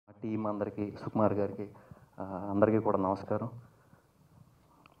Team అందరికీ, సుకుమార్ గారికి అందరికీ కూడా నమస్కారం.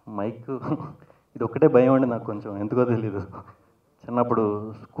 మైక్ ఇది ఒక్కటే భయం అండి నాకు, కొంచెం ఎందుకో తెలీదు. చిన్నప్పుడు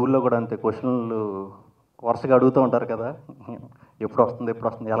స్కూల్లో కూడా అంతే, క్వశ్చన్లు వరుసగా అడుగుతూ ఉంటారు కదా, ఎప్పుడు వస్తుంది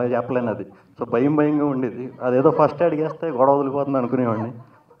ఎలా చెప్పలేను అది. సో భయంగా ఉండేది. అదేదో ఫస్ట్ అడిగేస్తే గొడవ వదిలిపోతుంది అనుకునేవాడిని.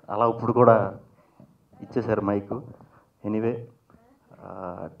 అలా ఇప్పుడు కూడా ఇచ్చేశారు మైకు. ఎనీవే,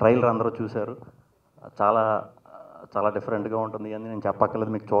 ట్రైలర్ అందరూ చూశారు. చాలా చాలా డిఫరెంట్గా ఉంటుంది అని నేను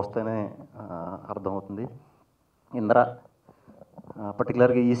చెప్పక్కర్లేదు, మీకు చూస్తేనే అర్థమవుతుంది. ఇంద్ర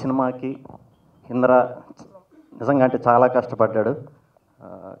పర్టికులర్గా ఈ సినిమాకి ఇంద్ర నిజంగా అంటే చాలా కష్టపడ్డాడు.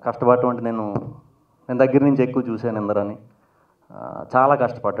 కష్టపడటం అంటే నేను దగ్గర నుంచి ఎక్కువ చూశాను ఇంద్రని. చాలా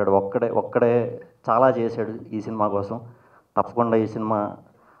కష్టపడ్డాడు, ఒక్కడే చాలా చేశాడు ఈ సినిమా కోసం. తప్పకుండా ఈ సినిమా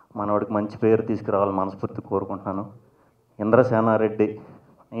మనవాడికి మంచి పేరు తీసుకురావాలని మనస్ఫూర్తి కోరుకుంటున్నాను. ఇంద్రసేనారెడ్డి,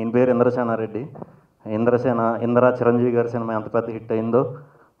 ఈయన పేరు ఇంద్రసేనారెడ్డి. ఇంద్ర చిరంజీవి గారి సినిమా ఎంత పెద్ద హిట్ అయిందో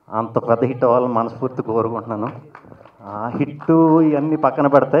అంత పెద్ద హిట్ అవ్వాలని మనస్ఫూర్తి కోరుకుంటున్నాను. ఆ హిట్టు ఇవన్నీ పక్కన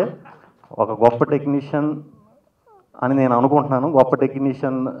పెడితే ఒక గొప్ప టెక్నీషియన్ అని నేను అనుకుంటున్నాను. గొప్ప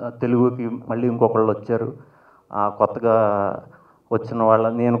టెక్నీషియన్ తెలుగుకి మళ్ళీ ఇంకొకళ్ళు వచ్చారు. కొత్తగా వచ్చిన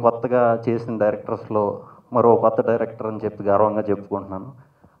నేను కొత్తగా చేసిన డైరెక్టర్స్లో మరో కొత్త డైరెక్టర్ అని చెప్పి గర్వంగా చెప్పుకుంటున్నాను.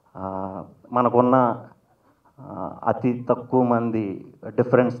 మనకున్న అతి తక్కువ మంది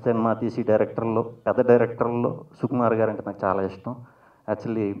డిఫరెంట్ సినిమా తీసి పెద్ద డైరెక్టర్లో సుకుమార్ గారు అంటే నాకు చాలా ఇష్టం.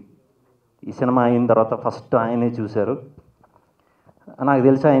 యాక్చువల్లీ ఈ సినిమా అయిన తర్వాత ఫస్ట్ ఆయనే చూశారు. నాకు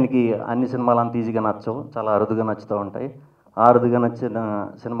తెలిసి ఆయనకి అన్ని సినిమాలు అంత ఈజీగా నచ్చవు, చాలా అరుదుగా నచ్చుతూ ఉంటాయి. ఆ అరుదుగా నచ్చిన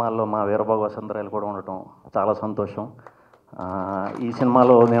సినిమాల్లో మా వీరభోగ వసంత రాయలు కూడా ఉండటం చాలా సంతోషం. ఈ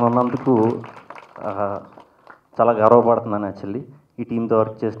సినిమాలో నేను ఉన్నందుకు చాలా గర్వపడుతున్నాను. యాక్చువల్లీ ఈ టీంతో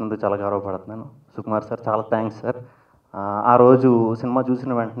వర్క్ చేసినందుకు చాలా గర్వపడుతున్నాను. సుకుమార్ సార్ చాలా థ్యాంక్స్ సార్. ఆ రోజు సినిమా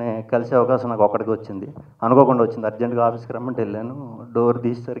చూసిన వెంటనే కలిసే అవకాశం నాకు ఒక్కడికి వచ్చింది, అనుకోకుండా వచ్చింది. అర్జెంటుగా ఆఫీస్కి రమ్మంటే వెళ్ళాను. డోర్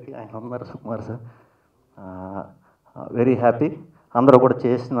తీసేసరికి ఆయన ఉన్నారు, సుకుమార్ సార్. Very happy. అందరూ కూడా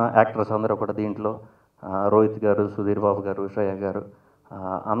చేసిన యాక్టర్స్ అందరూ కూడా దీంట్లో రోహిత్ గారు, సుధీర్ బాబు గారు, శ్రేయ గారు,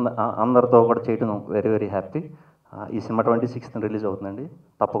 అందరితో కూడా చేయడం వెరీ హ్యాపీ. ఈ సినిమా 26th రిలీజ్ అవుతుందండి.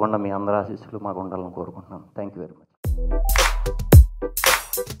 తప్పకుండా మీ అందరి ఆశీస్సులు మాకు ఉండాలని కోరుకుంటున్నాను. Thank you very much.